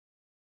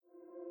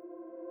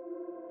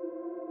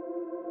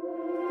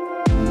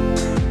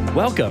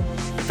Welcome.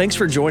 Thanks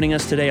for joining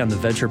us today on the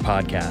Venture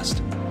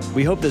Podcast.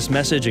 We hope this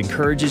message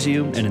encourages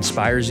you and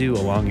inspires you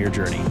along your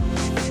journey.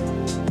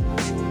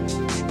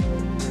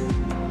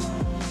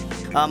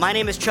 My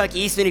name is Chuck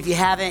Eastman. If you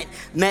haven't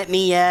met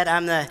me yet,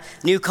 I'm the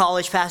new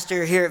college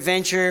pastor here at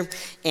Venture,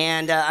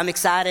 and I'm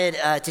excited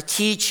to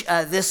teach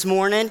this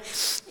morning,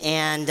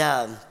 and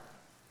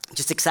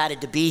just excited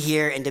to be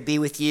here and to be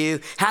with you.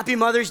 Happy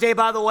Mother's Day,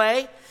 by the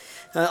way.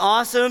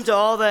 Awesome to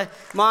all the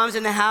moms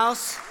in the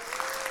house.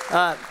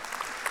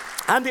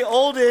 I'm the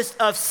oldest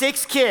of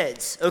 6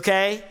 kids,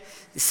 okay?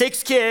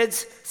 6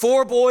 kids,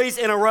 4 boys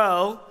in a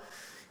row,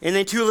 and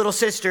then 2 little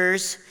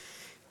sisters.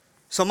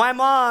 So my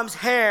mom's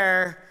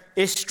hair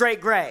is straight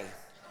gray.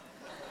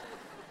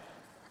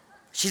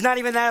 She's not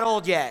even that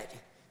old yet,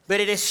 but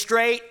it is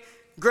straight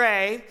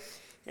gray,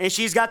 and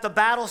she's got the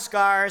battle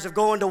scars of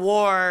going to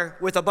war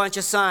with a bunch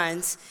of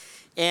sons.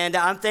 And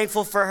I'm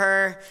thankful for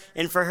her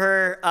and for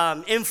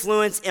her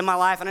influence in my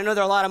life. And I know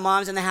there are a lot of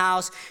moms in the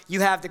house.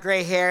 You have the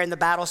gray hair and the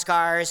battle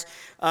scars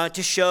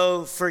to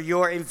show for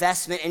your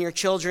investment in your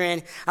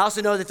children. I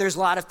also know that there's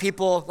a lot of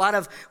people, a lot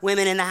of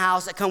women in the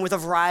house that come with a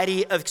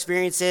variety of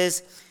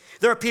experiences.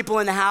 There are people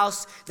in the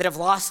house that have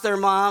lost their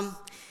mom,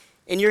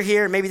 and you're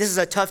here. Maybe this is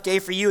a tough day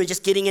for you, and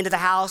just getting into the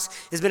house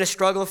has been a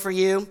struggle for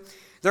you.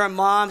 There are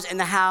moms in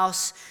the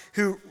house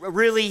who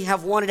really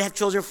have wanted to have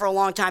children for a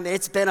long time, and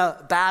it's been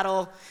a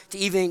battle to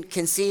even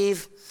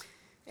conceive.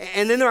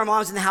 And then there are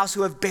moms in the house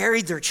who have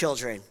buried their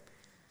children.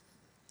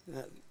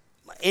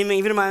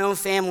 Even in my own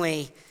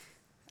family,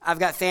 I've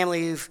got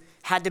family who've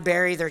had to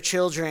bury their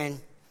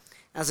children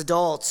as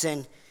adults.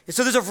 And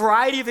so there's a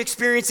variety of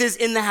experiences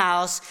in the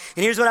house.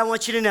 And here's what I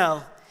want you to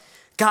know.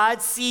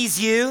 God sees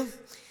you,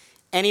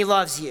 and he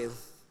loves you.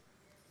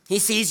 He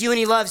sees you, and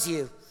he loves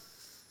you.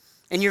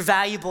 And you're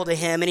valuable to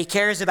him, and he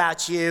cares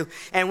about you.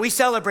 And we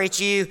celebrate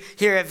you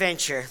here at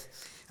Venture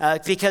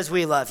because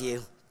we love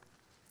you.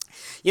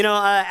 You know,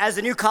 as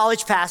a new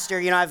college pastor,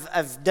 you know,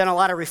 I've done a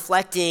lot of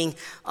reflecting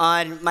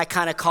on my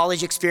kind of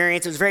college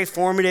experience. It was very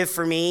formative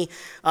for me.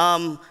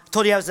 I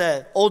told you I was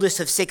the oldest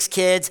of 6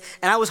 kids,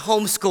 and I was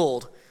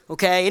homeschooled,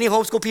 okay? Any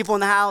homeschool people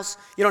in the house?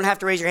 You don't have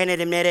to raise your hand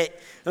and admit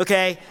it,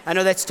 okay? I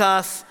know that's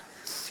tough.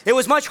 It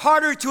was much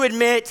harder to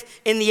admit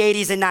in the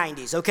 80s and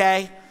 90s,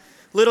 okay?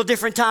 Little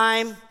different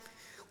time.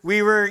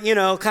 We were, you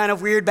know, kind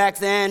of weird back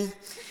then,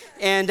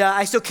 and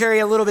I still carry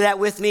a little bit of that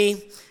with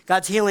me.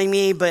 God's healing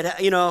me, but,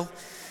 you know,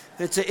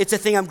 it's a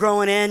thing I'm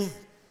growing in.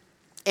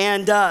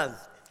 And but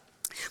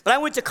I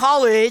went to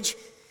college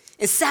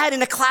and sat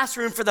in a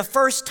classroom for the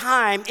first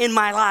time in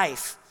my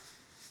life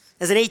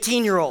as an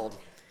 18-year-old.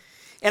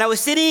 And I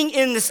was sitting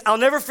in this, I'll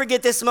never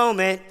forget this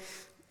moment.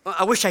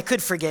 I wish I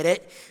could forget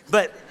it,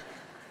 but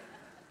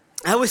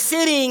I was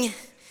sitting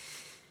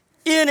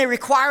in a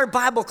required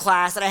Bible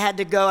class that I had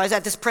to go. I was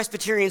at this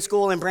Presbyterian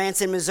school in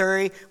Branson,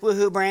 Missouri.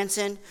 Woohoo,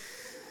 Branson.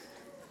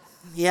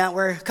 Yeah,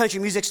 where country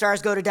music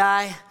stars go to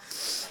die.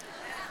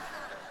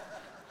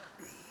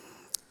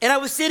 And I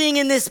was sitting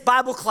in this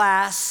Bible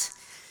class,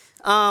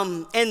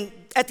 and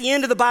at the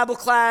end of the Bible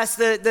class,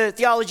 the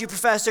theology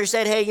professor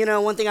said, hey, you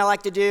know, one thing I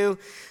like to do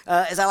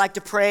is I like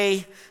to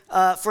pray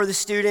for the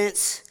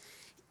students.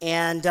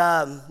 And,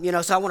 you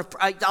know, so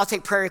I'll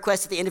take prayer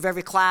requests at the end of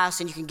every class,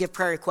 and you can give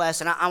prayer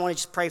requests, and I want to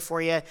just pray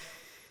for you.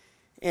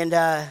 And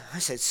I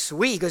said,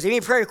 sweet. He goes,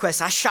 any prayer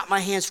requests? I shot my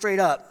hand straight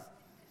up.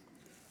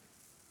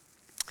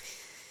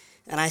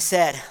 And I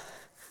said,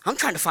 I'm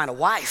trying to find a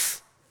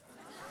wife.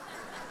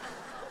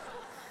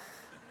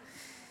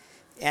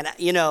 And,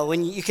 you know,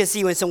 when you can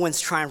see when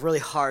someone's trying really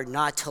hard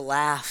not to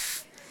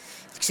laugh.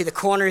 You can see the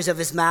corners of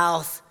his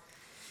mouth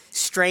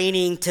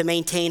straining to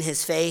maintain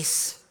his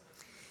face.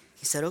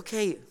 He said,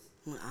 okay,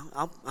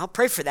 I'll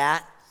pray for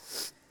that.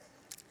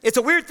 It's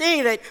a weird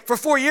thing that for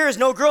 4 years,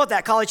 no girl at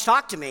that college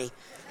talked to me.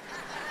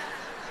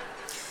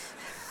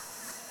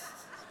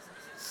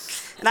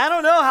 And I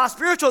don't know how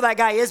spiritual that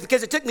guy is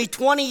because it took me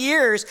 20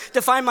 years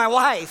to find my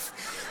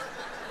wife.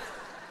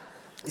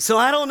 So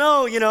I don't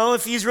know, you know,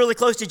 if he's really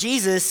close to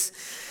Jesus.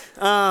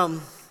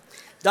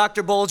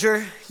 Dr.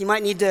 Bolger, you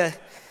might need to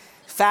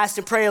fast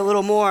and pray a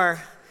little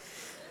more.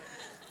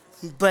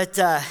 But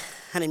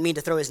I didn't mean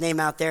to throw his name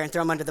out there and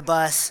throw him under the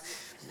bus.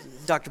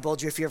 Dr.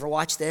 Bolger, if you ever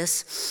watch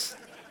this.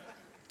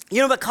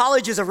 You know, but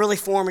college is a really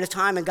formative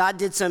time, and God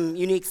did some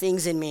unique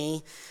things in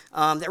me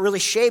that really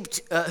shaped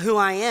who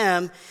I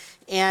am.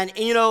 And,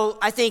 you know,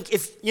 I think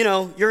if, you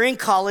know, you're in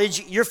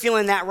college, you're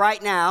feeling that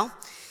right now.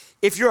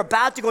 If you're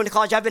about to go into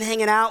college, I've been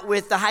hanging out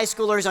with the high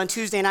schoolers on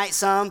Tuesday night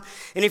some,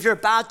 and if you're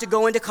about to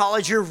go into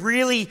college, you're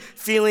really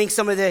feeling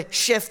some of the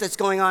shift that's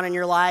going on in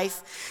your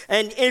life.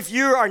 And if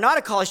you are not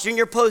a college student,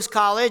 you're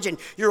post-college and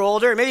you're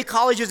older, and maybe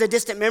college is a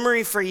distant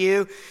memory for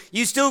you,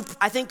 you still,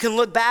 I think, can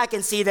look back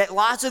and see that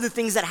lots of the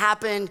things that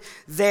happened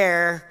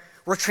there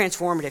were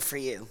transformative for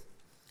you.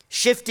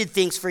 Shifted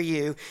things for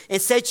you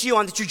and set you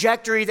on the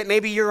trajectory that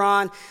maybe you're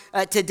on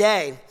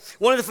today.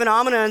 One of the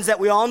phenomenons that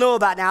we all know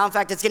about now, in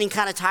fact, it's getting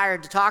kind of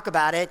tired to talk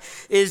about it,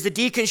 is the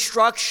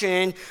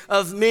deconstruction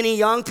of many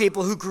young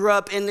people who grew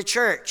up in the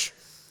church.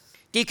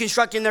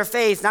 deconstructing their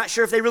faith, not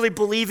sure if they really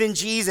believe in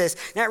Jesus,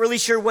 not really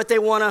sure what they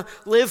want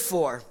to live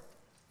for.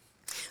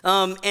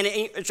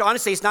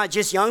 Honestly, it's not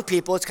just young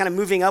people. It's kind of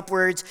moving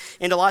upwards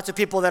into lots of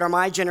people that are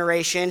my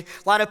generation.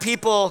 A lot of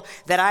people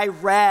that I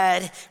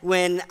read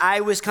when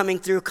I was coming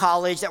through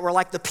college that were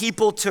like the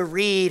people to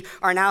read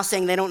are now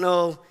saying they don't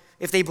know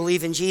if they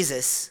believe in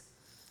Jesus.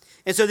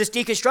 And so this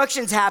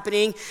deconstruction's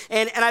happening,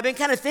 and I've been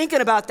kind of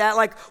thinking about that,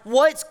 like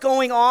what's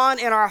going on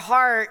in our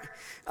heart,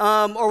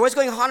 or what's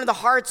going on in the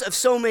hearts of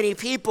so many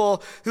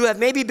people who have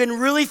maybe been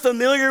really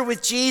familiar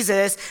with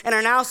Jesus and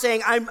are now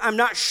saying, I'm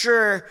not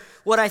sure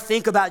what I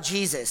think about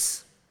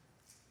Jesus.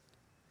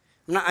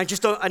 I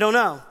don't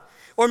know.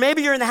 Or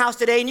maybe you're in the house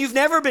today and you've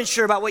never been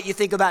sure about what you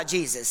think about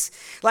Jesus.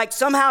 Like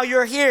somehow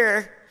you're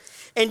here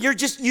and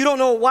you don't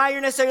know why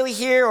you're necessarily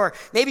here, or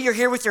maybe you're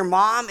here with your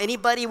mom.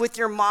 Anybody with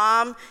your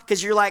mom?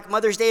 Because you're like,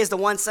 Mother's Day is the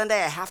one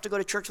Sunday I have to go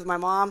to church with my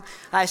mom.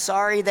 I'm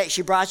sorry that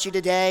she brought you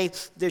today.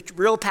 The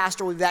real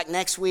pastor will be back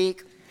next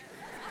week.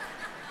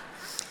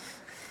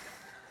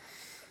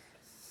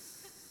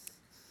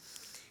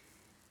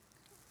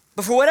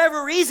 But for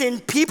whatever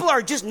reason, people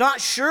are just not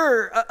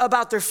sure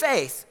about their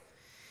faith.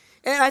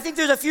 And I think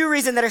there's a few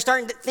reasons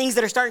things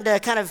that are starting to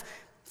kind of,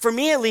 for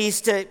me at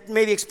least, to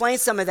maybe explain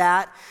some of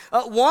that.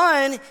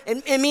 One,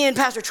 and me and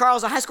Pastor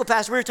Charles, a high school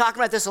pastor, we were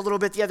talking about this a little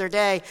bit the other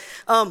day.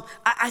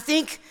 I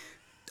think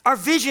our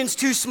vision's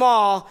too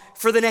small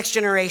for the next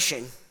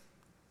generation.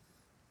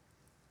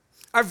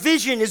 Our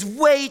vision is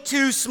way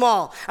too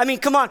small. I mean,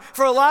 come on,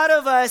 for a lot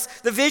of us,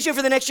 the vision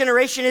for the next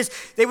generation is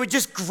they would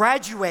just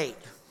graduate.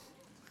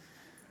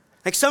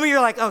 Like some of you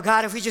are like, oh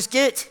God, if we just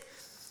get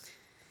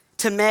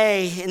to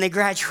May and they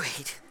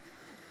graduate,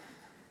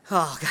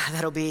 oh God,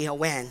 that'll be a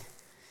win.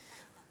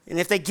 And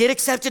if they get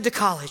accepted to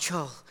college,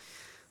 oh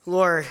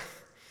Lord,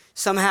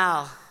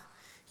 somehow,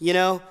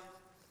 some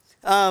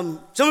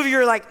of you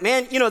are like,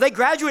 man, they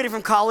graduated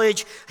from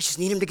college. I just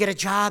need them to get a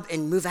job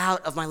and move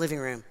out of my living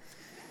room.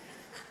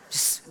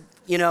 Just,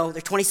 they're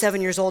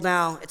 27 years old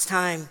now. It's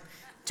time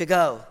to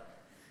go,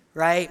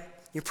 right?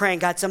 You're praying,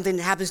 God, something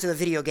happens to the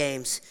video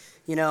games,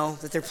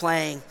 that they're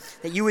playing,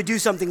 that you would do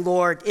something,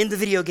 Lord, in the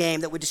video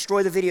game that would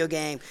destroy the video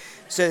game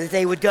so that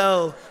they would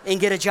go and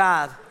get a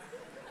job.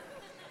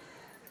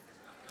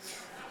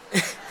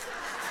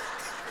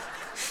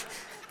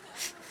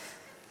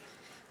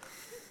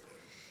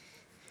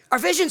 Our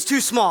vision's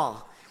too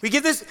small. They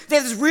have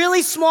this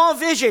really small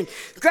vision.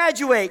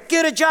 Graduate,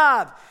 get a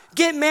job,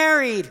 get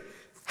married,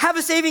 have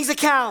a savings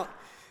account,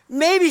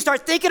 maybe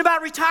start thinking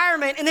about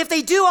retirement. And if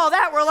they do all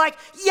that, we're like,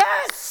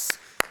 yes.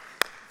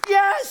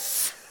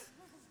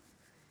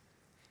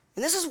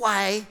 And this is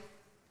why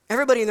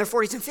everybody in their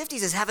 40s and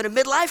 50s is having a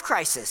midlife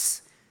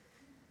crisis.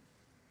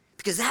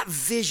 Because that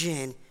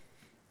vision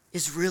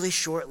is really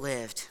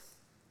short-lived.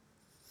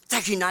 It's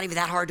actually not even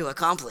that hard to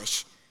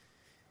accomplish.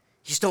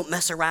 You just don't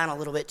mess around a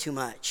little bit too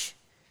much.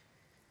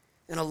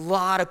 And a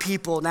lot of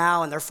people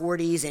now in their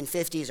 40s and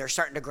 50s are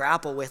starting to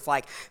grapple with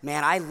like,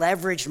 man, I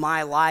leveraged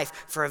my life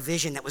for a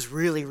vision that was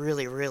really,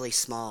 really, really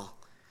small.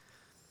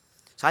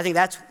 So I think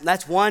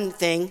that's one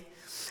thing.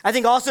 I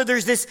think also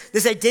there's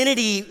this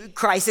identity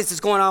crisis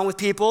that's going on with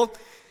people.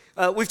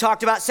 We've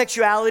talked about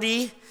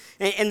sexuality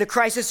and the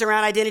crisis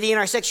around identity and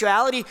our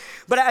sexuality,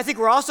 but I think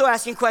we're also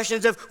asking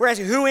questions we're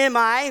asking, who am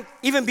I,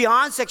 even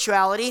beyond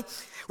sexuality?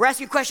 We're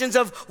asking questions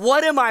of,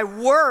 what am I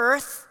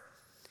worth?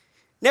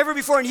 Never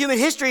before in human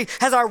history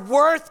has our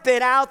worth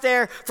been out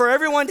there for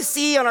everyone to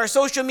see on our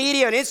social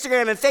media, on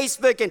Instagram and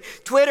Facebook and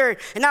Twitter,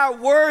 and now our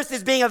worth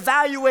is being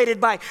evaluated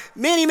by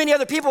many, many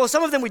other people,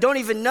 some of them we don't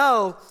even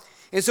know,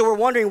 and so we're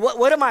wondering,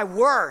 what am I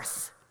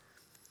worth?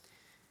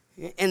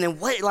 And then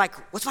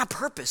what's my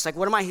purpose? Like,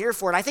 what am I here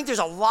for? And I think there's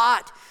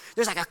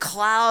like a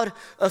cloud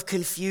of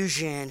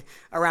confusion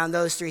around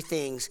those three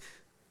things.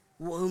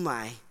 Who am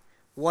I?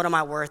 What am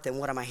I worth? And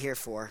what am I here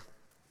for?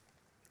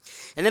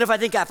 And then if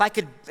I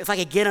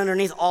could get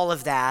underneath all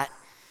of that,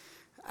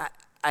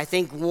 I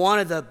think one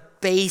of the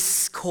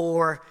base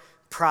core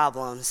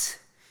problems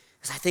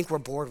is I think we're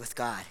bored with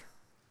God.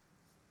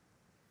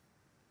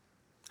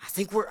 I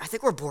think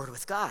we're bored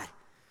with God.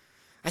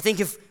 I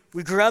think if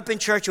we grew up in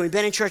church and we've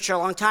been in church for a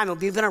long time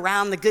and we've been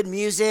around the good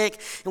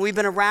music and we've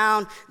been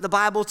around the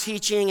Bible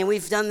teaching and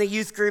we've done the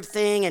youth group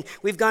thing and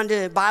we've gone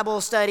to Bible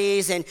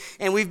studies and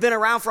we've been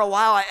around for a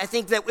while, I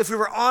think that if we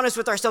were honest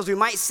with ourselves, we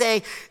might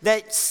say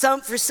that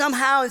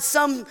somehow in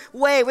some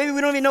way, maybe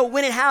we don't even know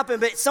when it happened,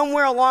 but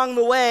somewhere along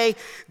the way,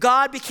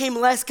 God became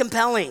less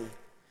compelling.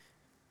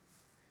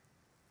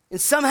 And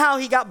somehow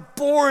he got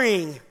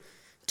boring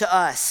to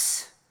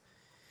us.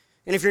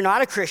 And if you're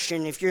not a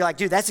Christian, if you're like,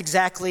 dude, that's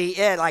exactly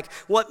it. Like,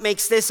 what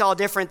makes this all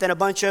different than a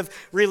bunch of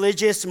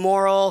religious,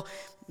 moral,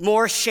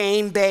 more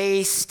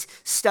shame-based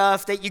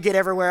stuff that you get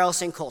everywhere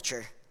else in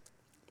culture?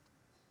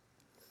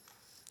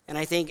 And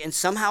I think, and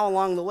somehow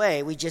along the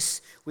way,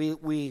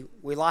 we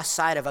lost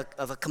sight of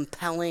a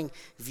compelling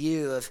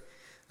view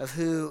of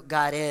who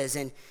God is.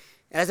 And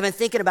as I've been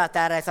thinking about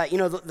that, I thought,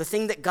 the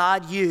thing that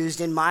God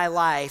used in my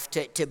life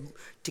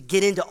to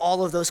get into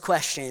all of those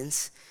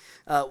questions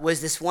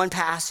was this one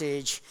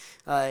passage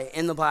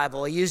in the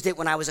Bible. I used it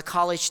when I was a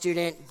college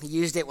student. He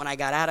used it when I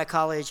got out of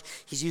college.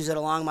 He's used it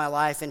along my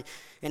life. And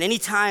any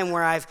time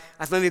where I've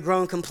maybe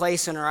grown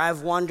complacent or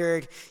I've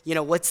wondered,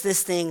 what's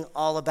this thing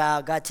all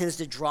about? God tends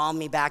to draw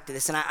me back to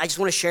this. And I just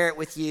want to share it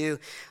with you,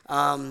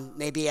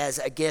 maybe as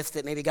a gift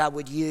that maybe God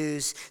would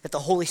use, that the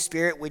Holy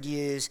Spirit would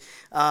use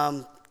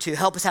to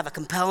help us have a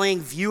compelling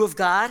view of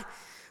God,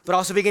 but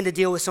also begin to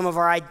deal with some of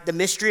the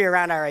mystery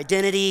around our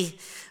identity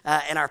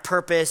and our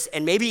purpose,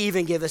 and maybe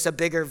even give us a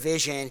bigger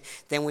vision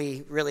than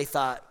we really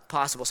thought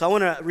possible. So I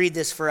want to read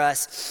this for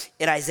us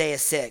in Isaiah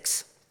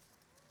 6.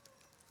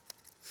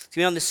 It's going to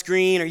be on the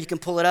screen, or you can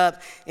pull it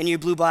up in your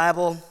blue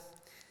Bible.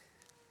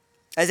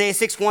 Isaiah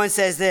 6:1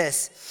 says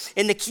this: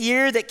 in the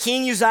year that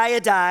King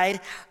Uzziah died,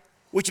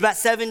 which is about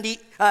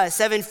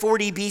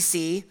 740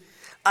 BC,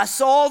 I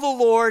saw the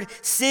Lord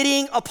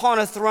sitting upon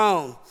a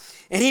throne,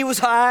 and he was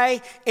high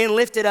and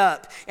lifted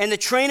up, and the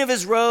train of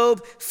his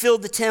robe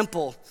filled the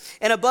temple.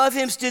 And above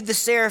him stood the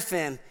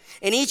seraphim,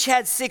 and each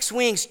had 6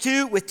 wings.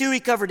 With two he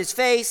covered his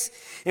face,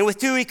 and with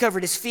 2 he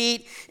covered his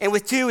feet, and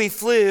with 2 he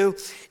flew.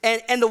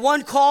 And the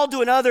one called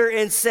to another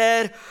and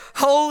said,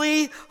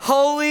 Holy,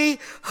 holy,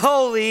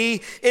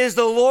 holy is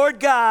the Lord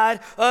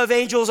God of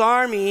angels'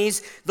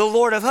 armies, the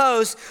Lord of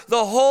hosts.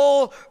 The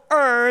whole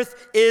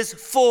earth is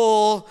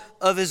full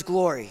of his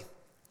glory.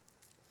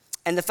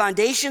 And the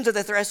foundations of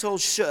the threshold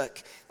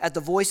shook at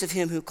the voice of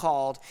him who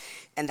called,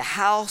 and the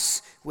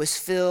house was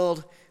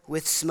filled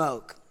with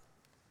smoke.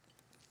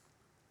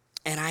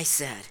 And I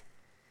said,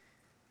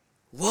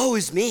 woe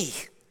is me,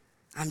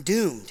 I'm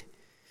doomed.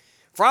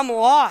 For I'm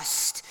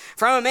lost,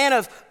 for I'm a man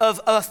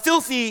of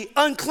filthy,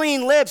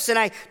 unclean lips, and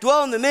I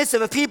dwell in the midst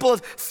of a people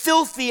of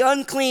filthy,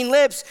 unclean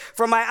lips.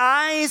 For my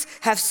eyes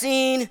have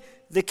seen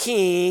the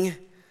King,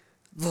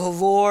 the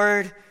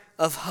Lord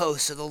of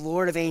hosts, or the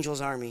Lord of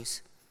angels'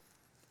 armies.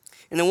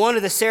 And then one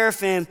of the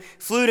seraphim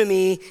flew to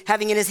me,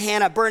 having in his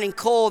hand a burning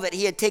coal that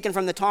he had taken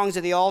from the tongs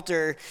of the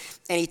altar.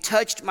 And he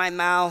touched my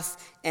mouth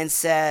and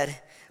said,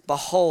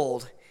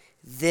 behold,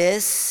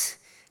 this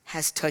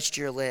has touched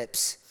your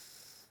lips,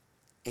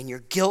 and your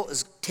guilt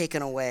is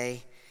taken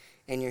away,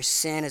 and your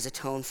sin is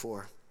atoned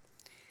for.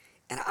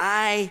 And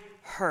I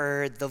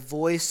heard the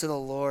voice of the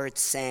Lord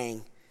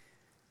saying,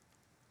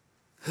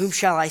 whom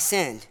shall I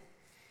send?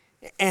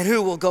 And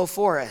who will go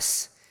for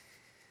us?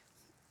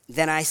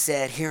 Then I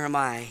said, here am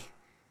I,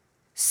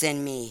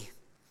 send me.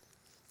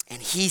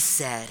 And he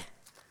said,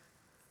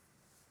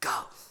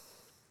 go.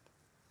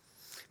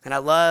 And I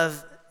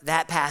love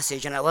that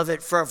passage, and I love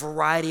it for a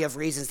variety of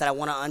reasons that I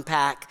want to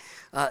unpack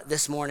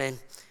this morning.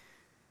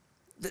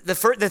 The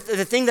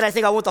thing that I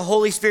think I want the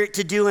Holy Spirit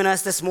to do in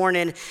us this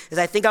morning is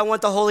I think I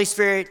want the Holy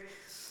Spirit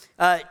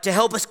to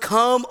help us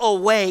come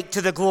awake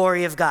to the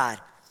glory of God.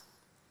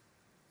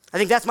 I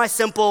think that's my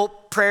simple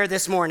prayer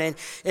this morning,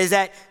 is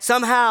that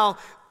somehow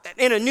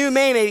in a new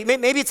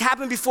maybe it's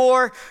happened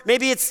before,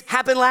 maybe it's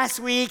happened last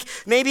week,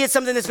 maybe it's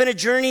something that's been a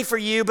journey for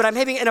you, but I'm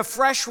hoping in a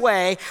fresh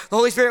way, the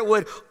Holy Spirit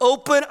would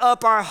open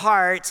up our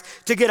hearts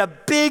to get a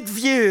big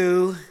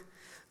view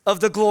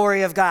of the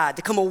glory of God,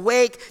 to come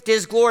awake to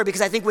his glory,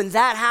 because I think when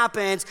that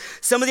happens,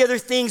 some of the other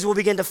things will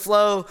begin to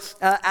flow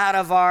out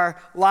of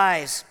our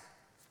lives.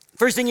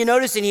 First thing you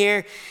notice in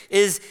here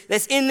is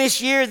that in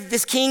this year that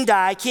this king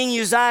died, King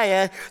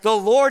Uzziah, the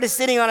Lord is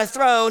sitting on a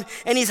throne,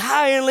 and he's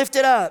high and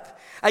lifted up.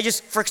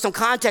 For some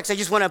context, I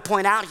just want to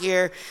point out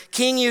here,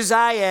 King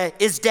Uzziah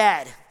is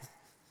dead.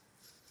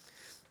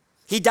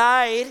 He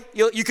died.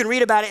 You can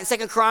read about it in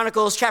 2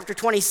 Chronicles chapter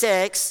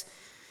 26.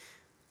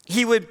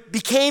 He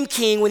became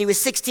king when he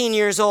was 16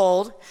 years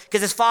old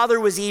because his father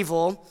was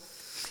evil.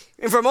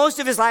 And for most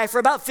of his life, for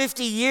about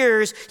 50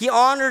 years, he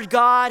honored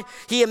God.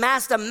 He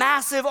amassed a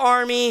massive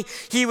army.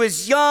 He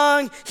was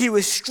young. He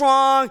was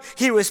strong.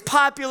 He was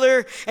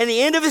popular. And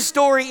the end of his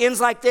story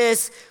ends like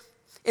this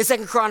in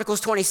 2 Chronicles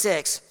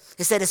 26.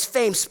 It said his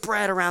fame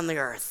spread around the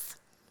earth,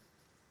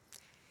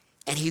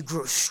 and he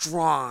grew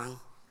strong,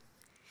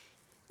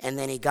 and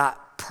then he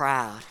got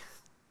proud.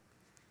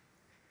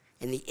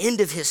 And the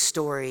end of his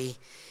story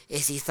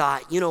is he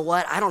thought, you know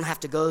what? I don't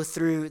have to go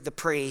through the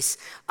priests.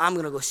 I'm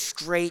going to go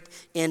straight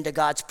into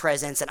God's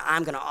presence, and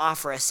I'm going to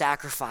offer a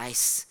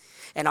sacrifice.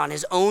 And on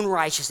his own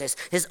righteousness,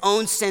 his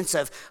own sense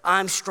of,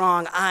 I'm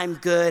strong, I'm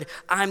good,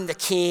 I'm the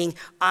king,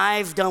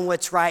 I've done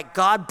what's right,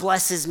 God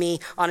blesses me,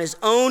 on his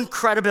own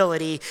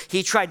credibility,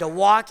 he tried to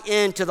walk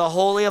into the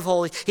Holy of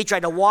Holies, he tried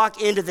to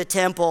walk into the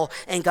temple,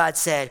 and God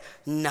said,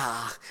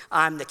 nah,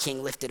 I'm the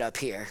king lifted up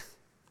here.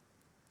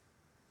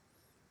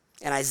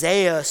 And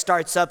Isaiah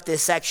starts up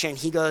this section.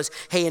 He goes,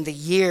 hey, in the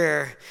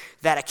year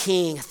that a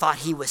king thought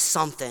he was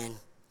something,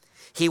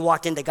 he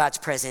walked into God's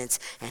presence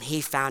and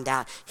he found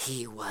out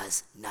he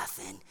was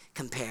nothing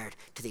compared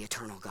to the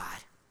eternal God.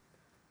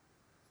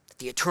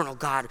 The eternal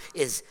God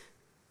is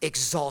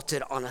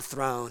exalted on a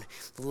throne,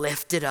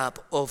 lifted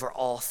up over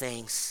all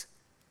things.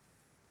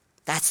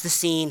 That's the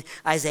scene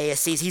Isaiah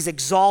sees. He's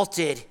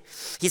exalted,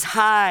 he's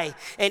high,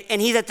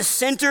 and he's at the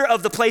center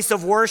of the place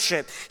of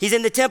worship. He's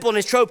in the temple, and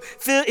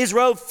his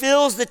robe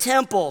fills the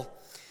temple.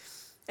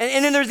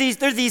 And then there's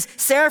these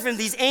seraphim,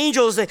 these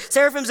angels.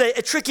 Seraphim's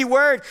a tricky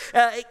word.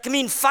 It can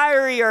mean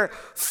fiery or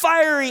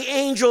fiery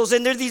angels.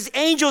 And there's these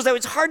angels that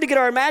it's hard to get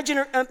our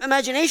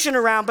imagination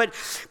around,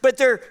 but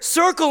they're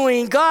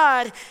circling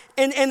God,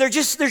 and there's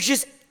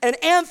just an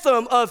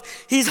anthem of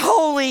He's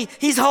holy,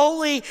 He's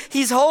holy,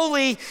 He's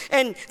holy.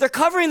 And they're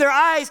covering their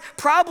eyes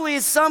probably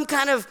as some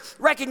kind of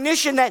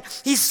recognition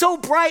that He's so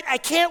bright I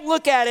can't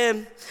look at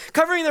Him.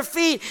 Covering their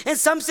feet in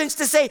some sense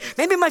to say,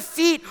 maybe my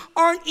feet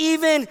aren't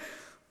even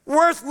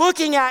worth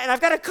looking at, and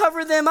I've got to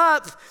cover them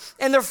up.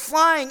 And they're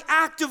flying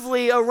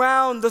actively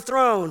around the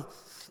throne.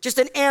 Just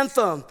an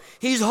anthem.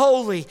 He's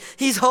holy,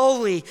 He's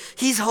holy,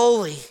 He's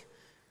holy.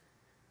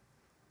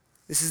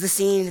 This is the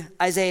scene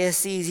Isaiah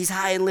sees. He's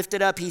high and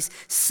lifted up. He's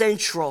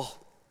central.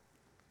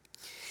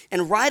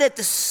 And right at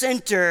the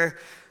center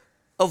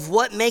of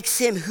what makes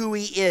Him who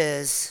He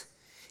is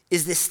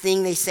this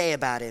thing they say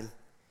about Him.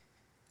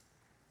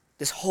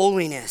 This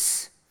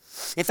holiness.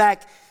 In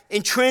fact,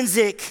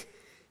 intrinsic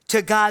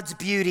to God's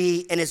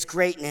beauty and His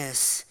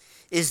greatness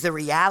is the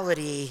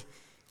reality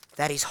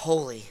that He's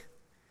holy.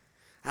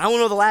 I don't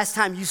know the last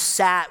time you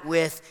sat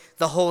with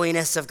the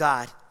holiness of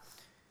God.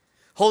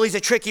 Holy is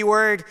a tricky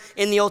word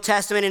in the Old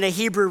Testament and a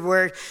Hebrew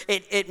word.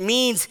 It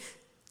means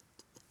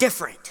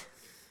different,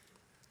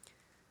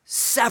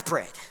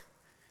 separate,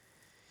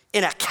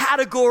 in a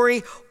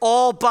category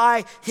all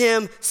by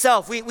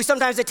Himself. We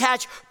sometimes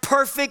attach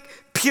perfect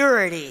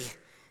purity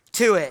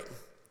to it.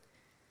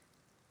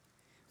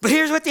 But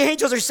here's what the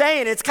angels are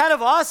saying. It's kind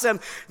of awesome.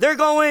 They're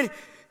going,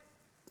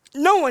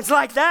 no one's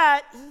like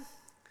that.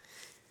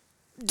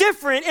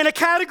 Different in a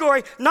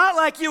category, not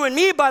like you and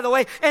me, by the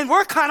way, and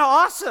we're kind of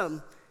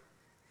awesome.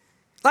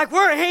 Like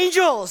we're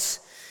angels.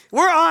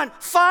 We're on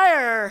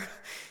fire,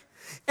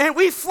 and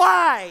we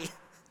fly.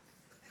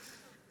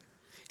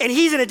 And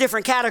He's in a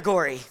different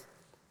category.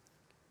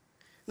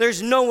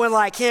 There's no one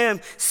like Him,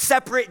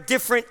 separate,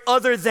 different,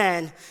 other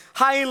than,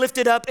 high and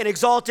lifted up and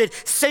exalted,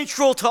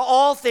 central to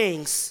all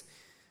things.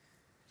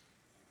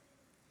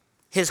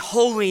 His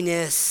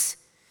holiness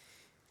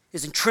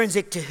is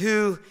intrinsic to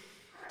who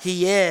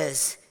He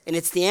is. And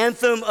it's the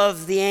anthem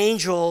of the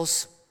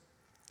angels.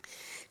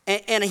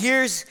 And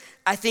here's,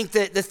 I think,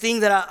 the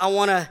thing that I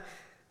want to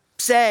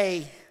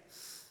say.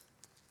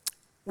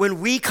 When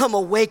we come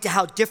awake to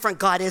how different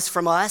God is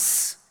from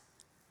us,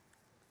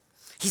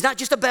 He's not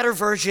just a better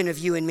version of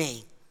you and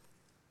me.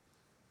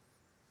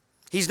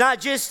 He's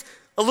not just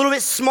a little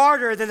bit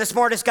smarter than the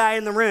smartest guy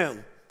in the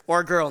room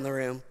or girl in the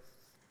room.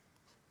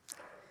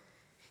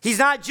 He's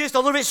not just a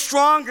little bit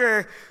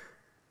stronger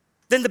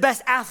than the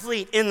best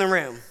athlete in the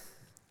room.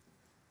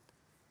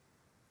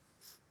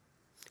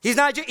 He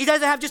doesn't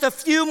have just a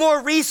few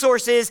more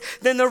resources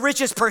than the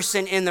richest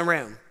person in the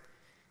room.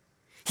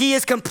 He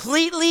is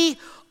completely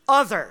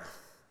other,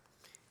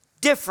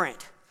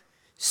 different,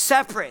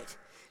 separate,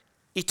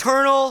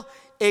 eternal,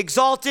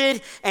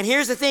 exalted. And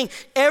here's the thing,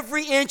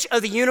 every inch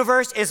of the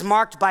universe is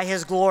marked by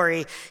His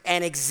glory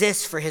and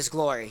exists for His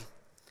glory.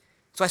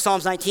 That's why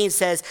Psalms 19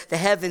 says, the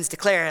heavens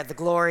declare the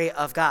glory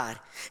of God.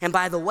 And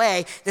by the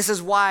way, this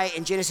is why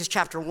in Genesis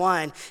chapter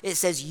 1, it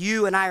says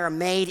you and I are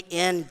made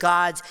in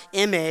God's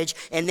image,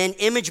 and then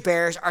image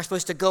bearers are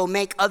supposed to go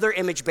make other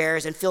image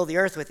bearers and fill the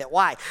earth with it.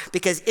 Why?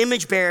 Because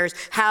image bearers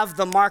have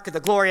the mark of the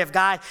glory of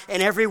God,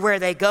 and everywhere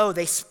they go,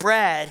 they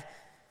spread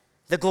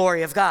the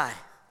glory of God.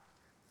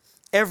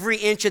 Every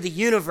inch of the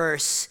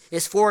universe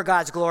is for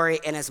God's glory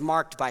and is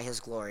marked by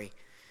His glory.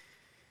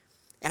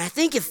 And I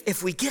think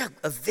if we get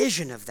a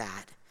vision of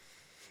that,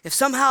 if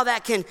somehow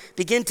that can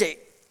begin to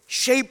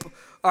shape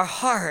our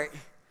heart,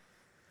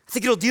 I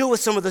think it'll deal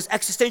with some of those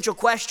existential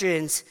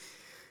questions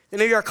that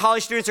maybe our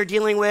college students are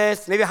dealing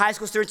with, maybe high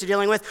school students are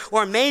dealing with,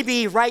 or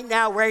maybe right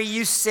now where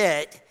you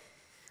sit,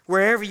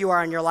 wherever you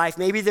are in your life,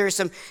 maybe there's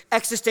some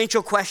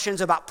existential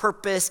questions about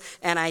purpose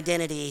and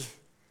identity,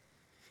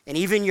 and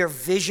even your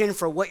vision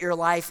for what your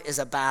life is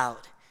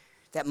about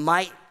that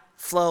might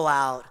flow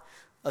out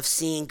of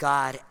seeing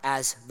God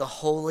as the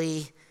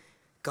holy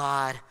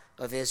God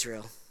of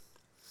Israel.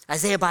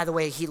 Isaiah, by the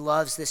way, he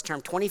loves this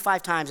term.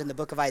 25 times in the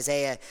book of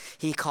Isaiah,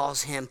 he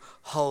calls Him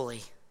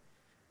holy.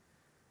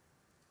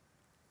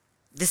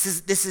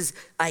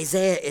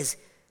 Isaiah is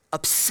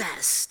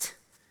obsessed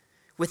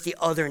with the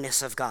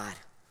otherness of God.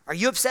 Are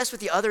you obsessed with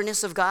the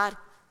otherness of God?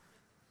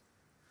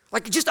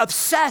 Like just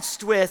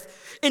obsessed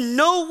with, in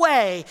no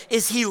way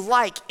is He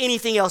like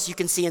anything else you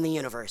can see in the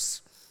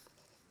universe.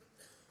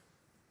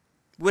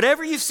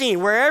 Whatever you've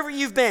seen, wherever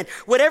you've been,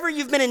 whatever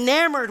you've been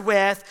enamored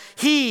with,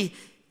 He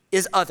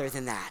is other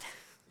than that,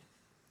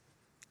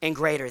 and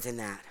greater than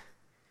that,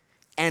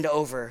 and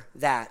over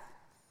that.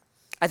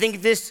 I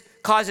think this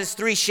causes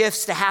 3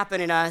 shifts to happen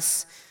in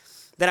us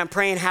that I'm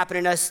praying happen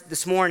in us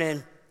this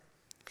morning.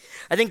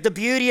 I think the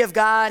beauty of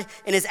God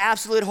and His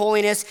absolute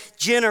holiness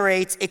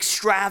generates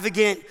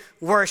extravagant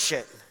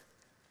worship.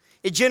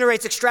 It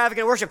generates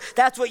extravagant worship.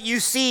 That's what you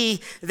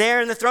see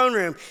there in the throne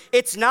room.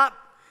 It's not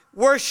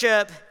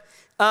worship.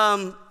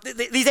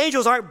 These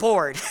angels aren't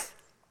bored.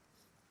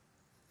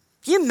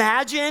 Can you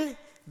imagine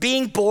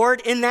being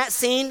bored in that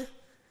scene?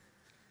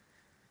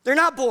 They're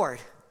not bored.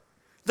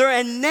 They're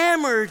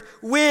enamored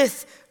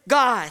with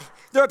God.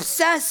 They're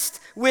obsessed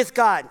with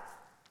God.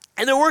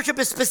 And their worship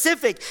is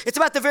specific. It's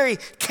about the very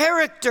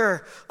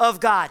character of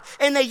God.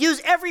 And they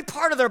use every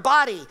part of their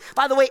body.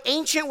 By the way,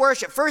 ancient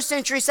worship, 1st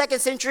century, 2nd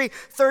century,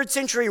 3rd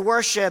century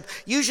worship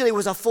usually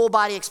was a full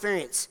body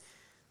experience.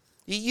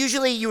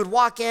 Usually you would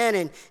walk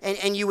in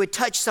and you would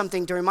touch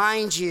something to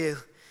remind you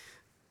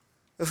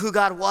of who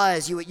God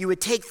was. You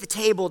would take the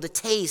table to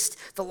taste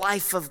the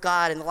life of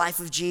God and the life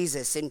of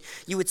Jesus. And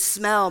you would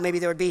smell, maybe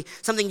there would be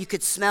something you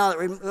could smell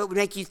that would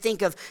make you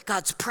think of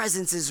God's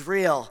presence is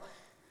real.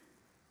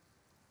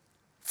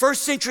 1st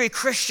century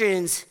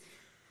Christians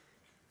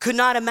could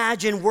not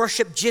imagine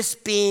worship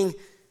just being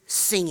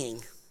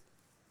singing.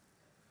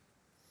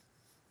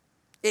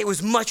 It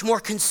was much more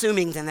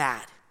consuming than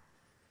that.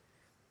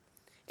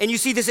 And you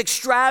see this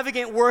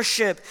extravagant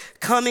worship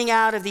coming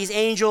out of these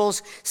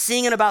angels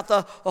singing about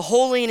the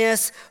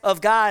holiness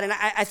of God. And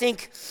I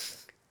think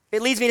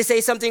it leads me to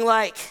say something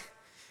like,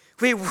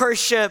 we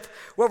worship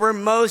what we're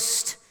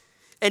most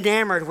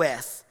enamored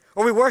with,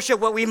 or we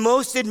worship what we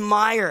most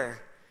admire.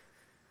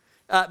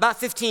 About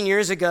 15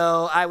 years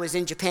ago, I was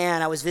in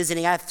Japan. I was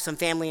visiting. I have some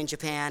family in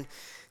Japan.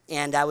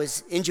 And I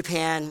was in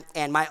Japan,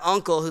 and my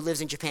uncle who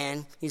lives in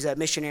Japan, he's a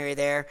missionary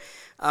there,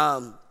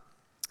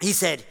 he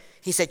said,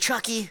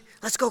 Chucky,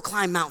 let's go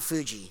climb Mount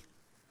Fuji.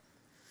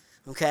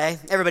 Okay?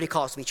 Everybody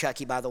calls me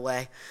Chucky, by the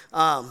way.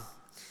 My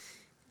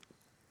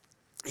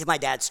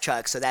dad's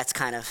Chuck, so that's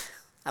kind of,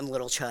 I'm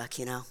little Chuck,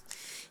 you know?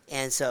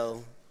 And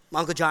so my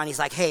Uncle Johnny's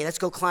like, hey, let's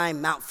go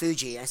climb Mount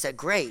Fuji. I said,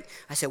 great.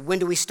 I said, when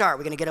do we start?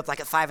 We're going to get up like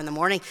at 5 in the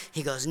morning?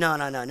 He goes, no,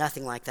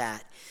 nothing like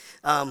that.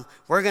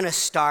 We're going to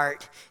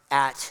start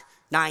at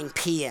 9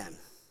 p.m.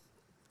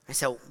 I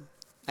said,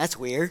 that's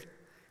weird.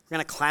 We're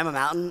going to climb a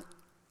mountain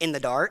in the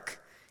dark?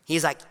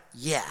 He's like,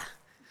 yeah.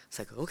 It's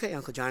like, okay,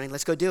 Uncle Johnny,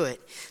 let's go do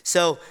it.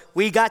 So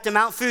we got to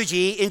Mount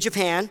Fuji in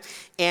Japan,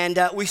 and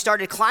we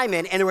started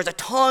climbing, and there was a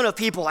ton of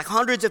people, like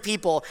hundreds of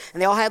people,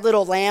 and they all had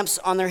little lamps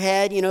on their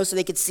head, you know, so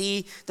they could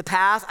see the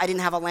path. I didn't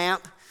have a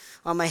lamp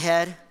on my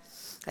head.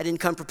 I didn't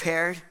come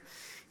prepared.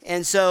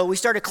 And so we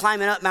started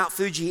climbing up Mount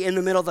Fuji in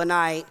the middle of the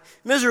night.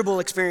 Miserable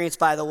experience,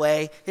 by the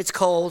way. It's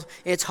cold.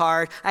 It's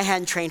hard. I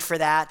hadn't trained for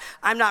that.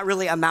 I'm not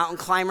really a mountain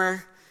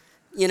climber.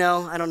 You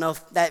know, I don't know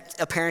if that's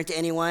apparent to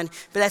anyone,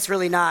 but that's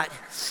really not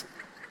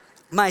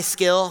my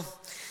skill.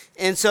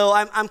 And so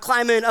I'm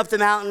climbing up the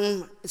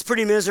mountain. It's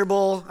pretty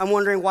miserable. I'm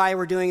wondering why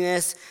we're doing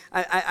this.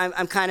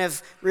 I'm kind of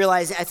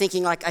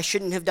thinking like I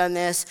shouldn't have done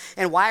this.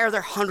 And why are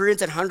there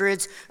hundreds and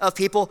hundreds of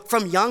people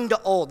from young to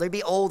old? They'd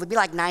be old. They'd be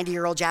like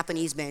 90-year-old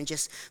Japanese men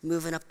just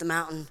moving up the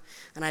mountain.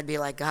 And I'd be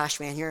like, gosh,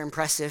 man, you're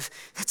impressive.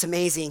 That's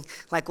amazing.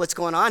 Like, what's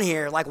going on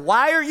here? Like,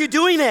 why are you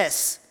doing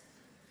this?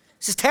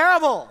 This is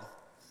terrible.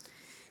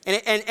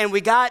 And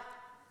we got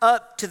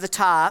up to the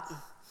top.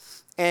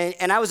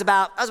 And I was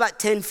about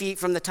 10 feet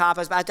from the top.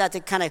 I was about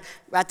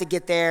to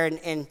get there.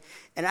 And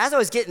as I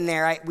was getting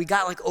there, we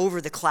got like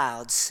over the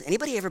clouds.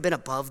 Anybody ever been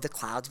above the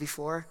clouds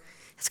before?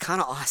 It's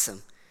kind of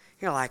awesome.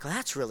 You're like, well,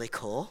 that's really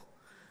cool.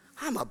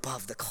 I'm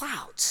above the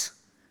clouds.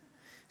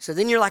 So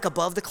then you're like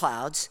above the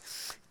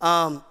clouds.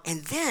 And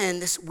then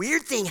this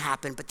weird thing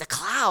happened, but the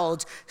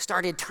clouds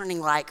started turning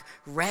like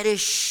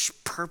reddish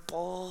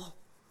purple.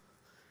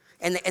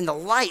 And the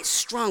light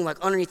strung like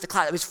underneath the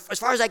cloud. It was, as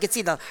far as I could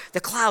see, the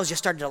clouds just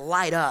started to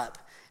light up.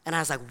 And I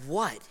was like,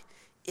 what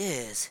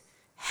is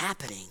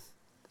happening?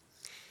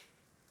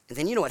 And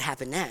then you know what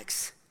happened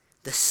next?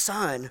 The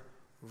sun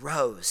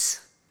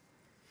rose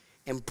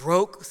and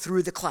broke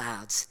through the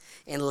clouds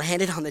and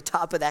landed on the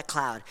top of that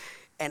cloud.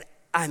 And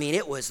I mean,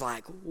 it was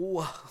like,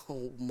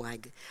 whoa, my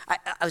God.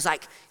 I was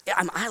like,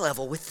 I'm eye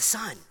level with the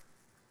sun.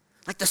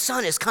 Like the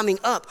sun is coming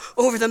up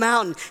over the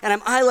mountain and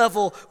I'm eye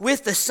level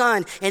with the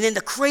sun. And then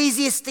the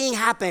craziest thing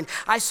happened.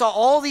 I saw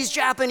all these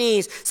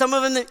Japanese, some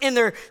of them in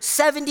their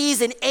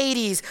 70s and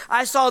 80s.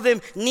 I saw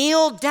them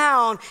kneel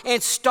down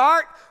and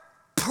start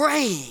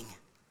praying.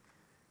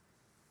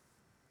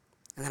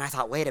 And then I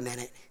thought, wait a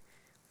minute.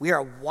 We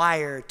are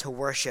wired to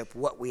worship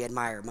what we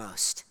admire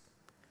most.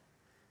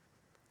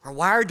 We're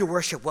wired to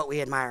worship what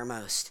we admire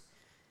most.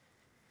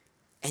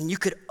 And you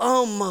could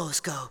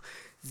almost go,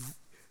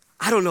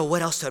 I don't know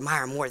what else to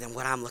admire more than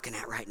what I'm looking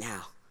at right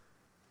now.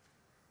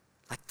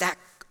 Like that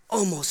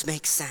almost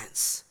makes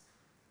sense.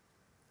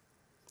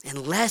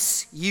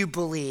 Unless you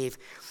believe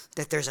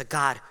that there's a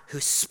God who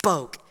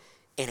spoke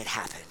and it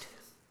happened.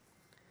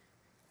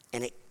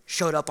 And it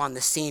showed up on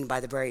the scene by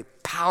the very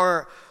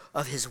power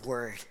of his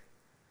word.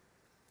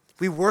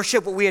 We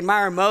worship what we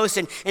admire most,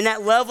 and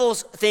that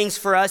levels things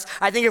for us.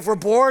 I think if we're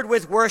bored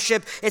with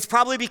worship, it's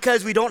probably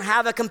because we don't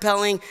have a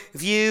compelling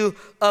view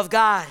of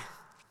God.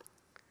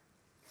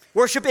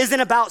 Worship isn't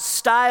about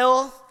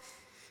style,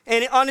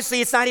 and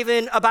honestly, it's not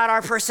even about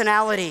our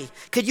personality.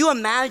 Could you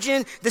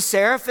imagine the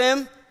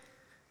seraphim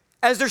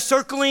as they're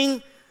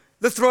circling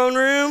the throne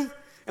room,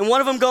 and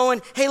one of them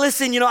going, hey,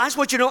 listen, I just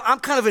want you to know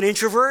I'm kind of an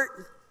introvert.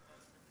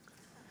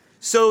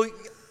 So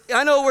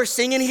I know we're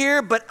singing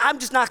here, but I'm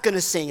just not going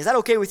to sing. Is that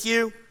okay with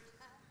you?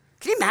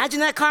 Can you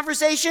imagine that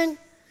conversation?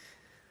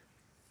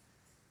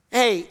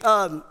 Hey,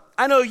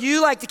 I know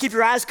you like to keep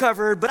your eyes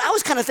covered, but I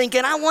was kind of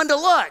thinking I wanted to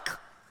look.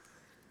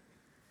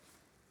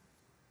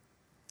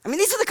 I mean,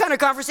 these are the kind of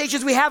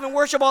conversations we have in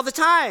worship all the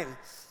time,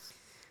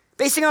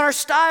 basing on our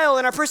style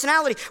and our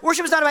personality.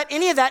 Worship is not about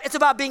any of that. It's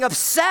about being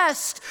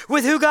obsessed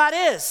with who God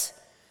is.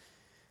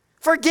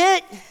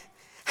 Forget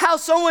how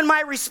someone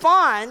might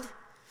respond.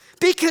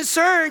 Be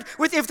concerned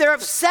with if they're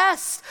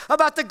obsessed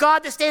about the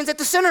God that stands at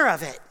the center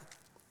of it.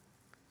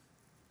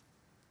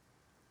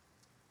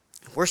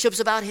 Worship's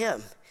about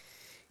him.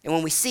 And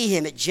when we see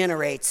him, it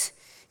generates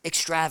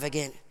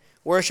extravagant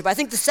worship. I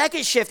think the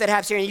second shift that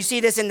happens here, and you see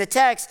this in the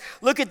text,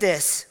 look at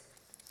this.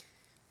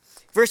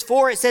 Verse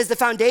 4, it says the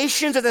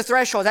foundations of the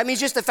threshold. That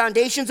means just the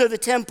foundations of the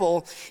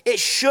temple. It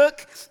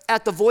shook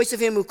at the voice of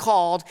him who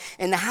called,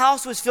 and the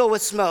house was filled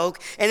with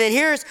smoke. And then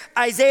here's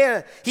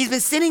Isaiah. He's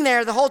been sitting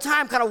there the whole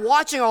time kind of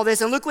watching all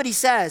this, and look what he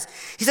says.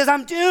 He says,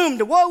 I'm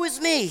doomed. Woe is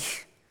me,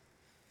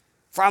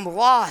 for I'm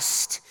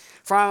lost.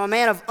 For I'm a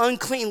man of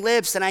unclean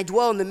lips, and I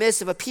dwell in the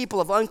midst of a people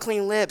of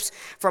unclean lips.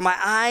 For my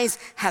eyes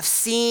have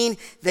seen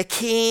the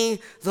King,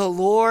 the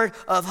Lord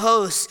of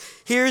hosts.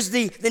 Here's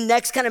the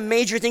next kind of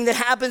major thing that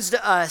happens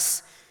to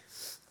us.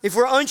 If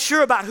we're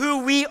unsure about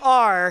who we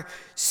are,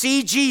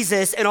 see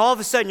Jesus, and all of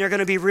a sudden you're going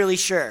to be really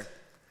sure.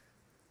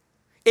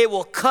 It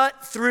will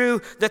cut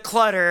through the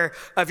clutter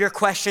of your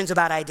questions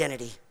about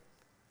identity.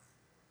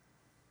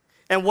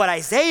 And what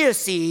Isaiah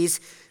sees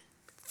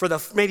for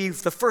maybe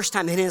the first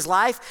time in his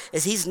life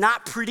is he's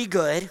not pretty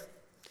good.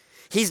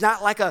 He's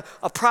not like a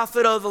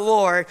prophet of the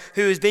Lord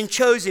who has been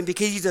chosen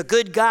because he's a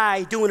good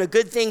guy doing a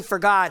good thing for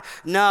God.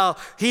 No,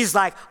 he's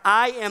like,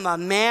 I am a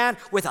man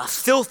with a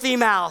filthy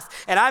mouth,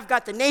 and I've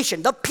got the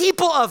nation, the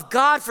people of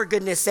God, for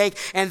goodness sake,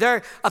 and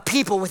they're a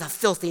people with a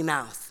filthy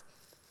mouth.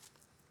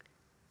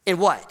 In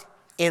what?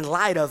 In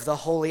light of the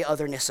holy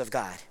otherness of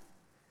God.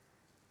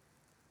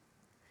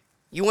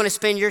 You want to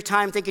spend your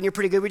time thinking you're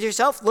pretty good with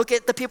yourself? Look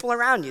at the people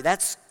around you.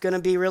 That's going to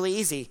be really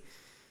easy.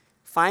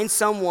 Find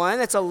someone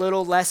that's a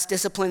little less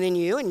disciplined than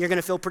you, and you're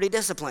going to feel pretty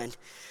disciplined.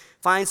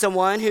 Find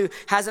someone who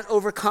hasn't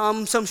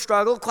overcome some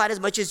struggle quite as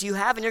much as you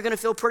have, and you're going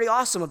to feel pretty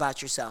awesome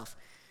about yourself.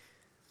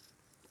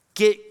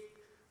 Get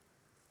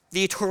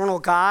the eternal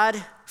God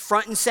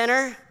front and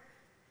center,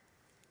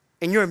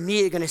 and you're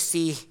immediately going to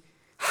see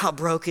how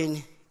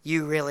broken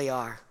you really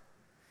are.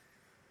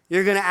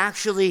 You're going to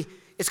actually...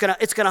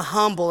 It's gonna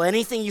humble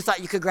anything you thought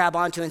you could grab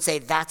onto and say,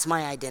 that's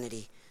my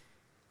identity.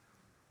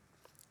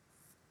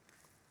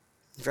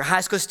 If you're a high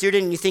school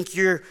student and you think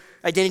your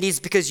identity is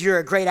because you're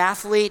a great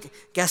athlete,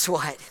 guess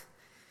what?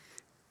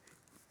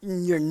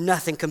 You're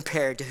nothing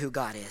compared to who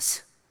God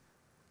is.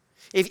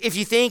 If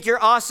you think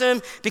you're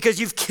awesome because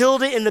you've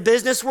killed it in the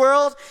business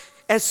world,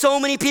 and so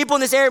many people in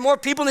this area, more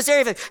people in this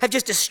area have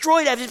just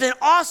destroyed it, have just been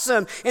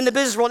awesome in the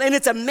business world, and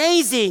it's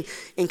amazing.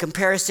 In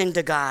comparison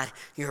to God,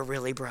 you're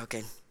really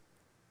broken.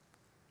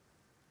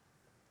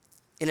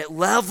 And it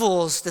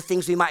levels the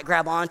things we might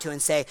grab onto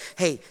and say,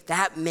 hey,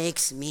 that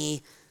makes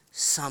me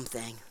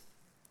something.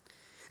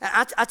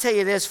 I'll tell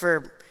you this,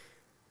 for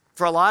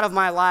a lot of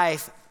my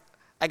life,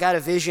 I got a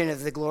vision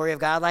of the glory of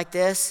God like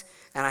this,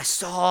 and I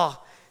saw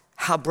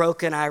how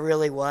broken I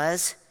really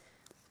was.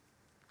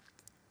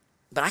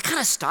 But I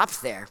kind of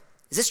stopped there.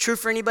 Is this true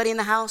for anybody in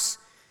the house?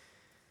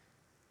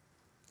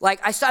 Like,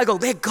 I go,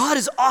 man, God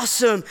is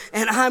awesome,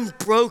 and I'm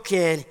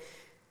broken.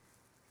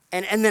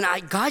 And then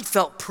God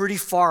felt pretty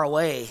far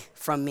away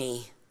from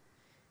me.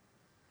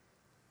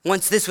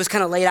 Once this was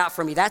kind of laid out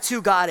for me, that's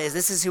who God is.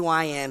 This is who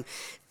I am.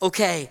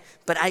 Okay,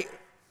 but I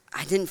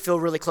didn't feel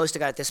really close to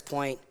God at this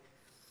point.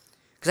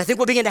 Because I think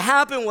what began to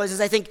happen was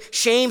I think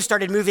shame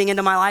started moving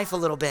into my life a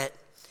little bit.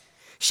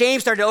 Shame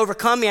started to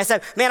overcome me. I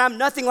said, man, I'm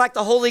nothing like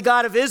the holy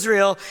God of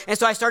Israel. And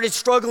so I started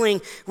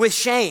struggling with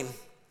shame.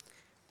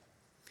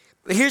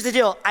 But here's the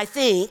deal. I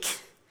think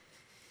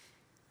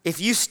if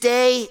you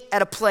stay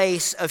at a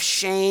place of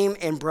shame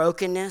and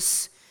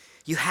brokenness,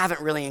 you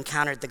haven't really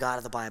encountered the God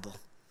of the Bible.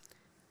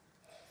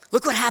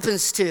 Look what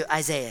happens to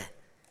Isaiah.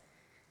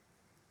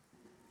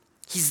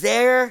 He's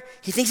there.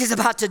 He thinks he's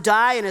about to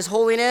die in his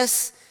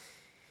holiness.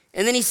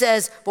 And then he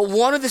says, but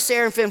one of the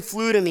seraphim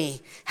flew to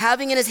me,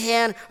 having in his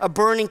hand a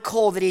burning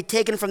coal that he had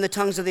taken from the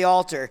tongues of the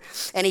altar.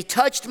 And he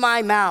touched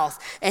my mouth,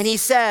 and he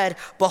said,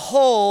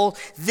 behold,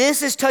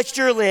 this has touched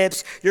your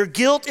lips. Your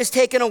guilt is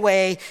taken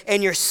away,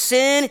 and your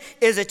sin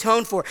is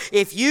atoned for.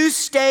 If you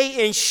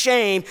stay in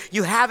shame,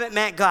 you haven't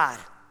met God.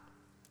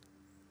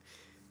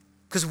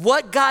 Because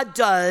what God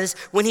does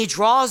when he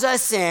draws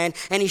us in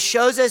and he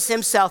shows us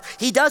himself,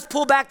 he does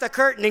pull back the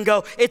curtain and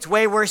go, it's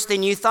way worse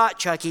than you thought,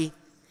 Chucky.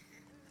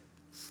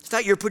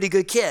 Thought you're a pretty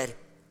good kid,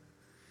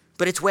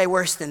 but it's way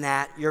worse than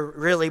that. You're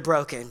really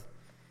broken.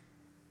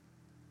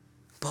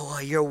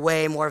 Boy, you're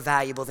way more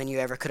valuable than you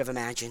ever could have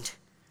imagined.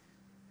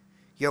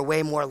 You're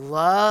way more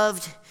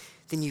loved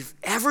than you've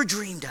ever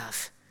dreamed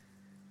of.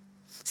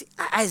 See,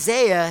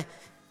 Isaiah,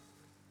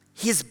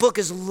 his book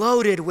is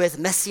loaded with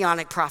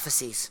messianic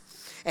prophecies,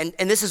 and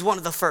this is one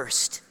of the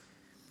first.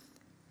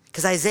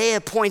 Because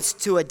Isaiah points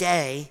to a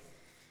day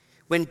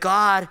when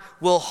God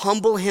will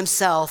humble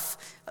himself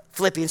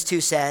Philippians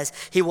 2 says,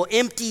 he will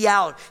empty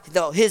out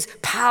his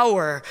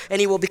power and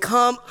he will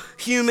become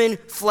human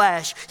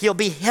flesh. He'll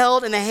be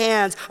held in the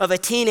hands of a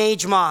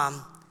teenage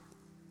mom.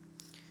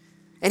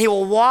 And he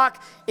will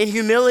walk in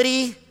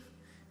humility,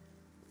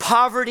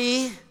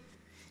 poverty,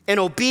 and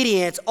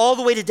obedience all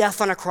the way to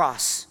death on a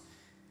cross.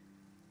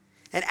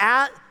 And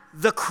at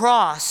the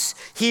cross,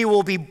 he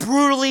will be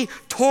brutally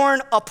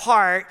torn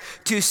apart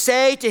to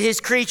say to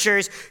his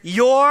creatures,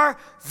 you're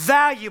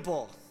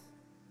valuable.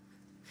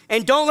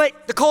 And don't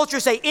let the culture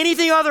say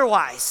anything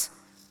otherwise.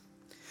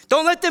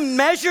 Don't let them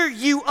measure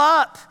you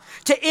up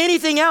to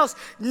anything else.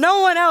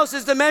 No one else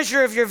is the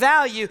measure of your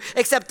value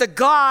except the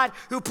God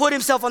who put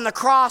himself on the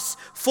cross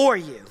for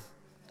you.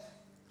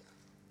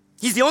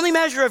 He's the only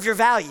measure of your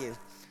value.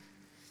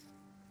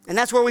 And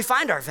that's where we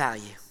find our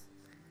value,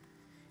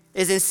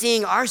 is in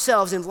seeing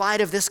ourselves in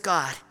light of this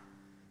God,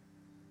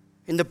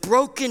 in the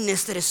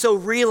brokenness that is so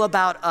real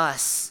about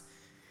us,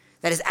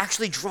 that is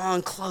actually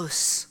drawn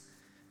close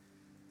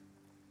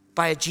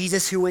by a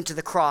Jesus who went to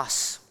the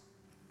cross.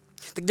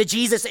 The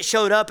Jesus that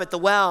showed up at the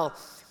well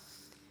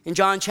in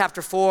John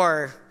chapter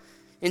 4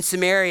 in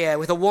Samaria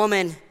with a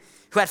woman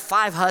who had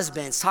 5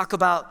 husbands. Talk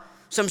about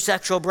some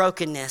sexual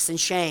brokenness and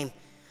shame.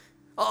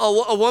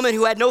 A woman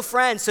who had no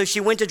friends, so she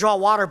went to draw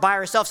water by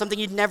herself, something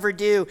you'd never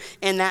do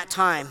in that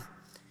time.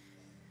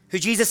 Who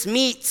Jesus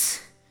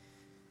meets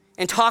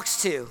and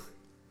talks to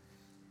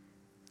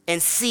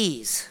and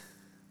sees.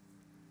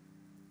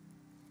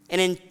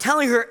 And in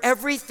telling her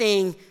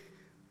everything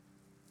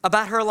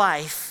about her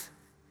life,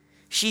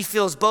 she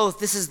feels both,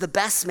 this is the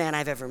best man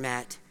I've ever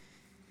met,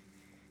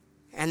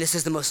 and this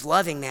is the most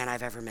loving man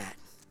I've ever met.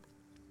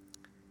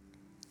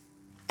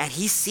 And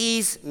he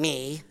sees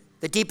me,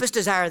 the deepest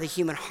desire of the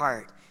human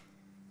heart,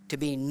 to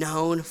be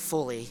known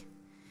fully.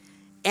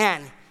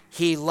 And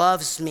he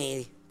loves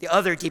me, the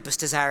other deepest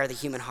desire of the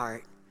human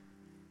heart,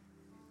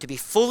 to be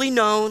fully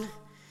known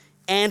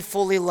and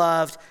fully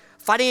loved,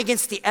 fighting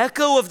against the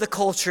echo of the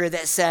culture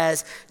that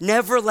says,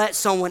 never let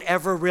someone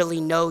ever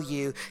really know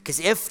you, because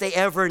if they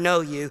ever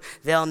know you,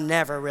 they'll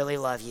never really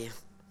love you.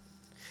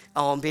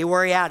 Oh, and be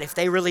worried out if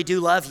they really do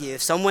love you.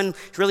 If someone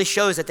really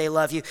shows that they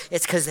love you,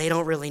 it's because they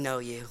don't really know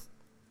you.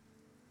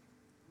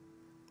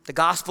 The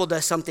gospel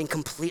does something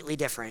completely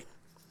different.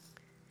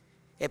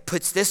 It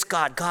puts this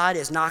God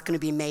is not going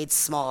to be made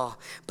small,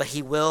 but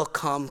he will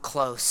come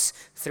close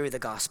through the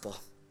gospel.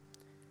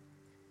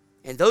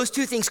 And those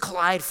two things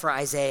collide for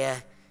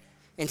Isaiah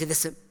into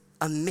this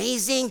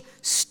amazing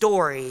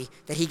story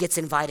that he gets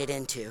invited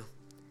into.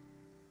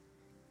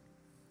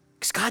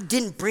 Because God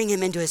didn't bring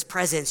him into his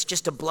presence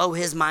just to blow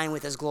his mind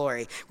with his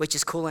glory, which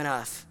is cool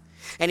enough.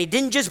 And he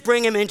didn't just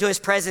bring him into his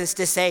presence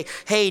to say,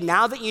 hey,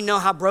 now that you know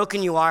how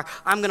broken you are,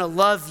 I'm going to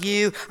love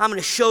you. I'm going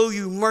to show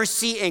you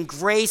mercy and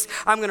grace.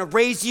 I'm going to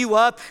raise you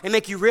up and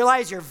make you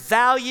realize your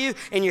value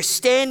and your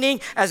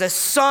standing as a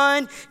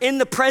son in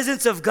the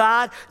presence of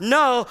God.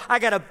 No, I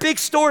got a big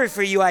story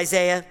for you,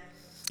 Isaiah.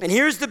 And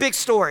here's the big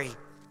story.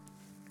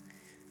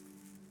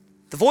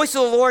 The voice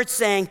of the Lord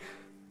saying,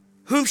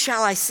 whom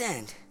shall I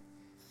send?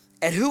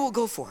 And who will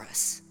go for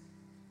us?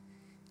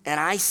 And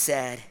I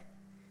said,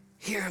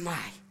 here am I.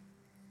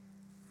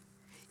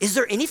 Is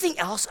there anything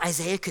else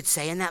Isaiah could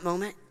say in that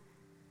moment?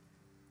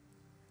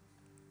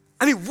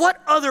 I mean,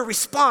 what other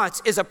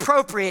response is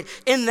appropriate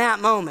in that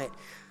moment?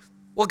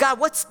 Well, God,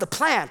 what's the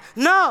plan?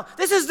 No,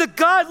 this is the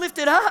God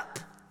lifted up.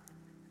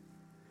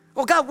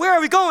 Well, God, where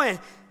are we going?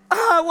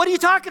 What are you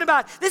talking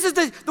about? This is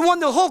the one,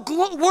 the whole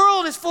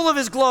world is full of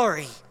his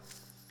glory.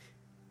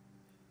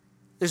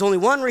 There's only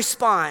one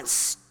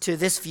response to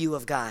this view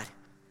of God.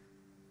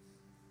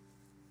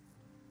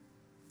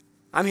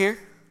 I'm here.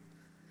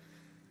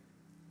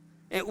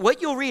 And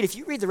what you'll read, if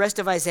you read the rest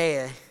of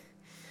Isaiah,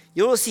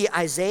 you'll see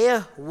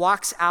Isaiah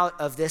walks out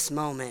of this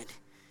moment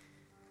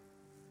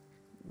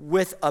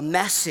with a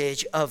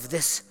message of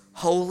this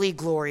holy,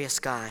 glorious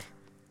God.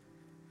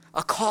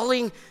 A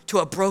calling to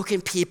a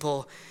broken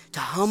people to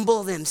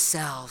humble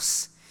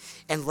themselves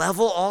and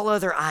level all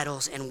other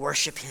idols and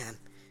worship him.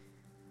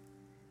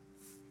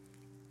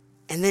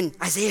 And then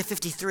Isaiah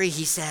 53,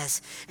 he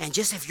says, and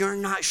just if you're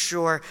not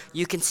sure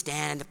you can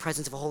stand in the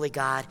presence of a holy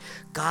God,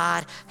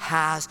 God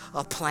has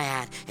a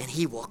plan and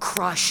he will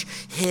crush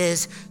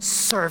his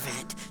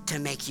servant to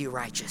make you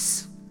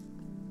righteous.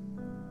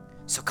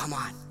 So come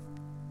on,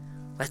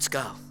 let's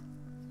go.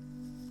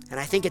 And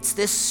I think it's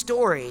this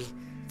story,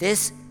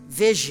 this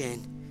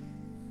vision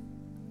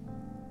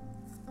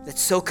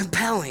that's so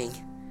compelling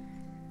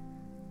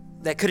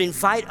that could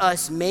invite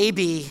us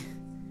maybe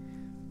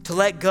to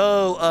let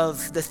go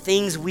of the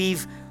things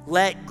we've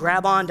let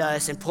grab onto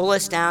us and pull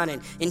us down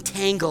and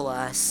entangle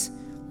us.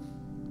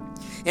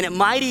 And it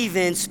might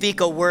even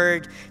speak a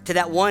word to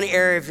that one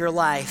area of your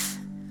life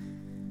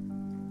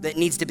that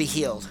needs to be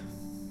healed.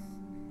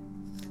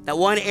 That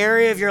one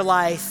area of your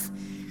life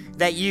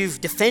that you've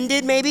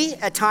defended maybe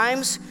at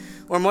times,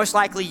 or most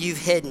likely you've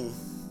hidden.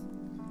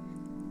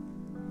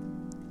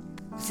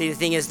 See, the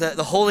thing is,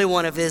 the Holy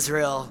One of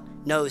Israel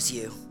knows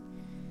you.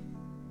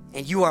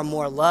 And you are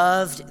more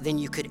loved than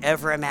you could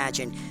ever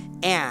imagine.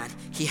 and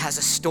he has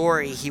a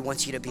story he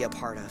wants you to be a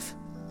part of,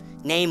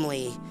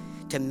 namely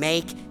to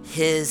make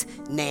his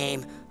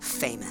name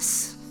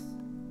famous.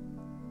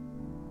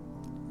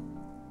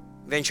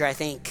 Venture, I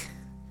think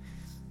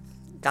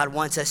God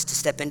wants us to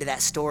step into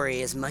that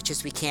story as much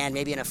as we can,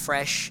 maybe in a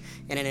fresh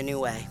and in a new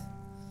way.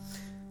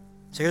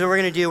 So here's what we're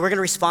gonna do. We're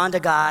gonna respond to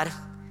God.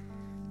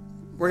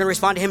 We're gonna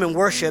respond to him in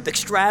worship,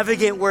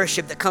 extravagant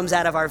worship that comes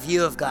out of our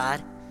view of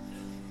God.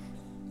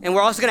 And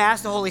we're also gonna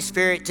ask the Holy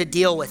Spirit to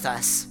deal with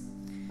us.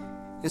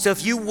 And so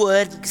if you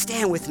would,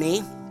 stand with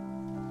me.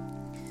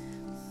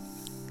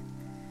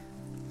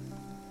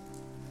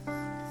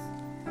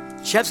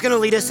 Shep's gonna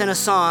lead us in a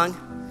song.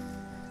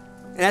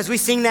 And as we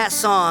sing that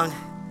song,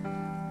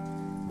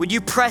 would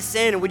you press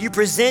in and would you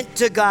present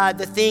to God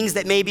the things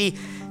that maybe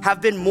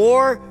have been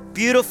more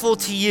beautiful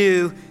to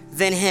you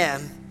than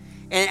him,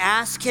 and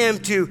ask him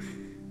to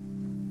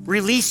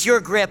release your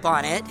grip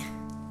on it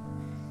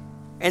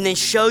and then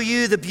show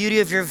you the beauty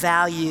of your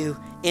value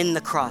in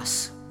the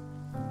cross.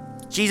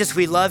 Jesus,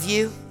 we love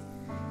you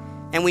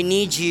and we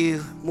need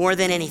you more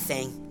than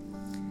anything.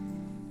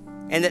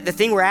 And the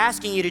thing we're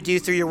asking you to do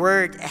through your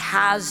word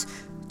has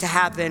to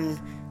happen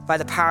by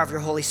the power of your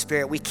Holy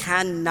Spirit. We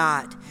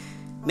cannot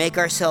make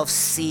ourselves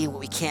see what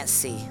we can't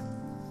see.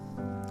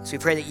 So we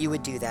pray that you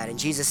would do that. In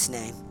Jesus'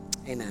 name,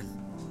 amen.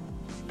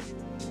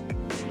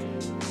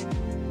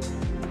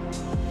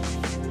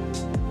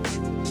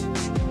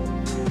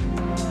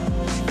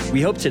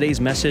 We hope today's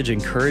message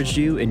encouraged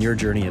you in your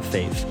journey of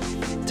faith.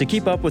 To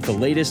keep up with the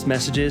latest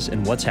messages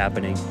and what's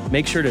happening,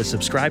 make sure to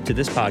subscribe to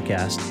this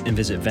podcast and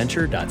visit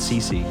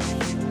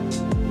venture.cc.